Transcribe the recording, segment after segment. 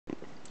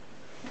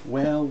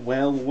Well,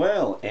 well,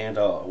 well, and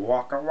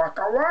waka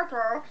waka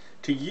waka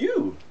to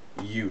you,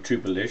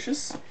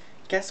 YouTubealicious.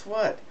 Guess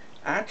what?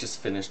 I just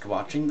finished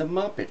watching the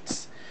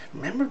Muppets.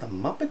 Remember the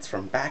Muppets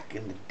from back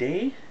in the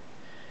day?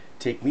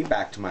 Take me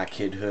back to my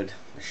kidhood.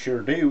 I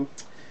sure do.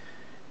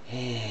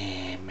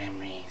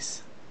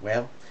 Memories.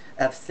 Well,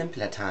 of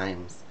simpler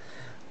times.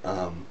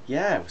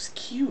 Yeah, it was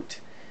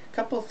cute.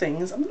 Couple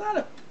things.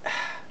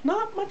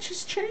 Not much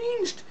has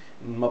changed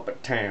in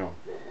Muppet Town.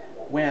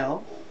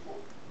 Well,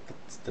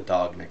 it's the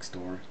dog next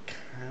door.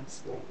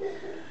 Constantly.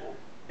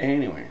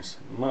 Anyways,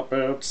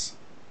 Muppets.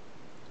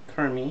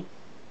 Kermit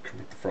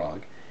the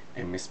Frog,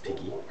 and Miss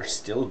Piggy are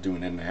still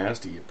doing it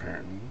nasty,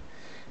 apparently.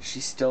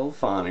 She's still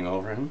fawning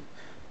over him.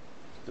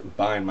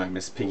 Buying my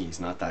Miss Piggy's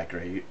not that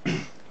great.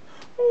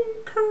 Oh,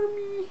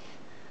 Kermit,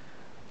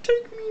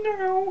 take me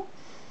now.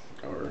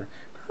 Or,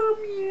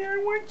 Kermit, I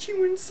want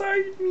you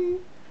inside me.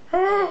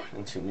 Ah.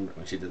 And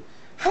when she did,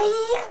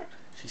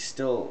 she's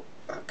still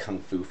a kung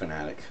fu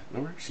fanatic.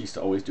 Remember? She used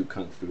to always do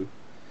kung fu.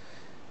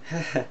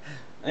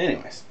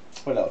 Anyways,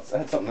 what else? I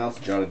had something else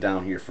jotted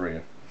down here for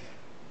you.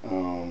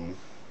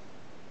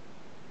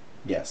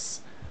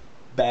 Yes,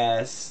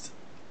 best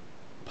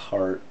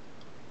part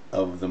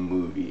of the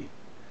movie.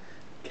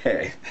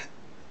 Okay.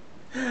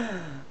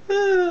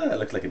 I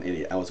looked like an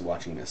idiot. I was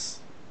watching this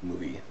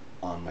movie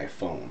on my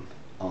phone,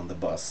 on the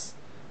bus,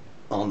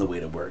 on the way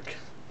to work,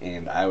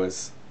 and I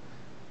was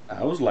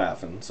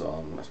laughing.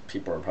 So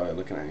people are probably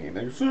looking at me. And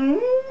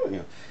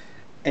they're,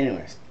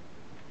 Anyways,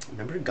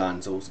 remember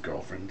Gonzo's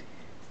girlfriend,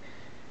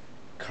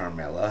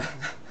 Carmela?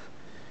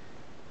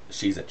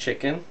 She's a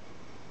chicken.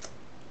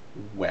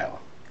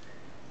 Well,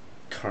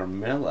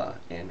 Carmela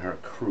and her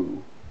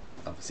crew,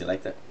 obviously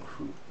like that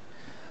crew,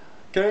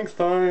 gang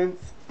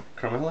signs.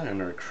 Carmela and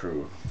her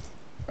crew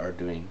are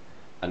doing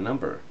a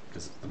number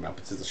because the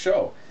Muppets is a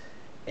show,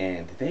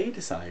 and they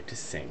decide to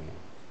sing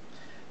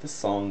the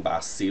song by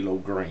CeeLo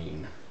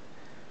Green,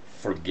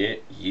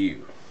 "Forget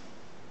You."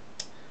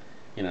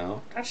 You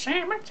know. The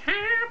summertime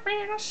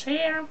and I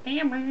said I'm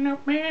damn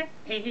up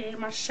in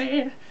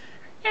myself.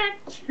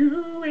 At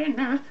you and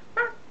I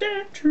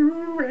wanted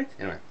to wreck.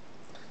 Anyway,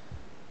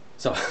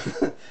 so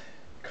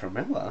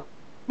Carmela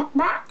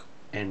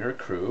and her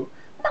crew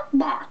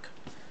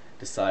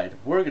decide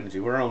we're gonna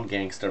do our own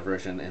gangster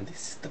version, and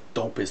this is the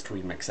dopest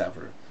remix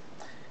ever.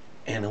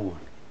 And a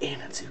one,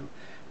 and a two.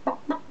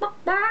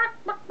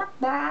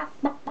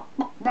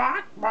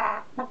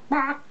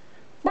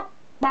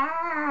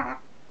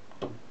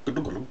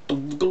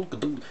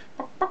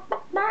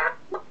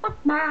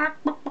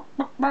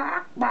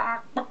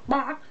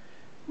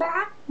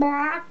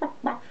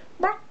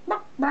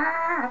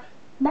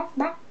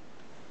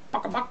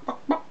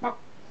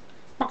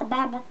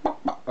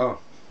 Oh,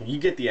 you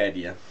get the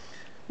idea.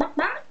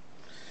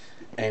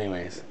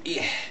 Anyways,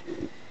 yeah,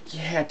 you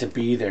had to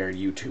be there,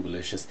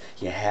 YouTubealicious.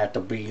 You had to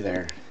be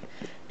there.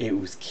 It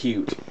was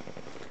cute.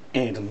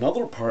 And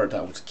another part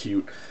that was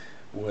cute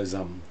was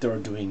they were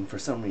doing, for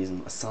some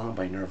reason, a song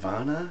by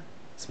Nirvana.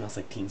 Smells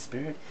Like Teen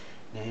Spirit.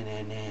 Na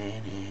na na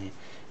na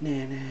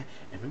na na.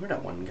 And remember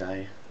that one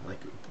guy, like,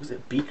 was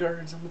it Beaker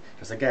or something?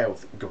 There's a guy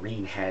with a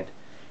green head,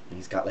 and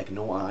he's got like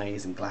no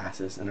eyes and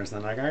glasses. And there's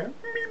another guy,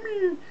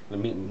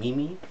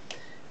 Mimi,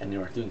 and they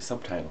were doing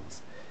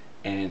subtitles.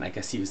 And I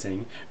guess he was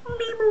saying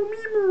Mimo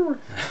Mimo,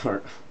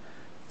 or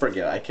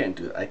forget it, I can't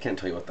do it. I can't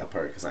tell you what that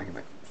part because I can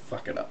like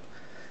fuck it up.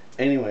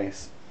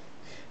 Anyways,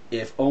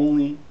 if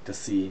only to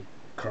see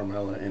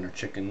Carmela and her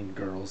chicken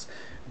girls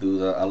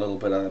do a little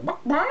bit of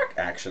bark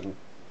action.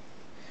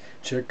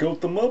 Check out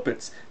the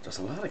Muppets. There's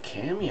a lot of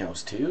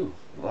cameos too.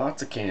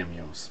 Lots of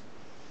cameos.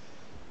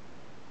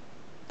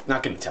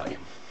 Not gonna tell you.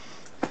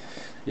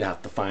 You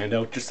have to find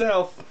out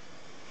yourself.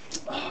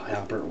 Oh,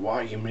 Albert,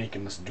 why are you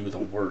making us do the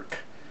work?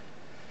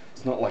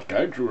 It's not like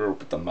I grew up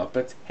with the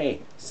Muppets.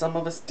 Hey, some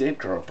of us did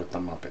grow up with the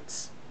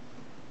Muppets.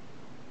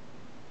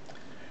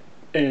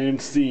 And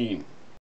scene.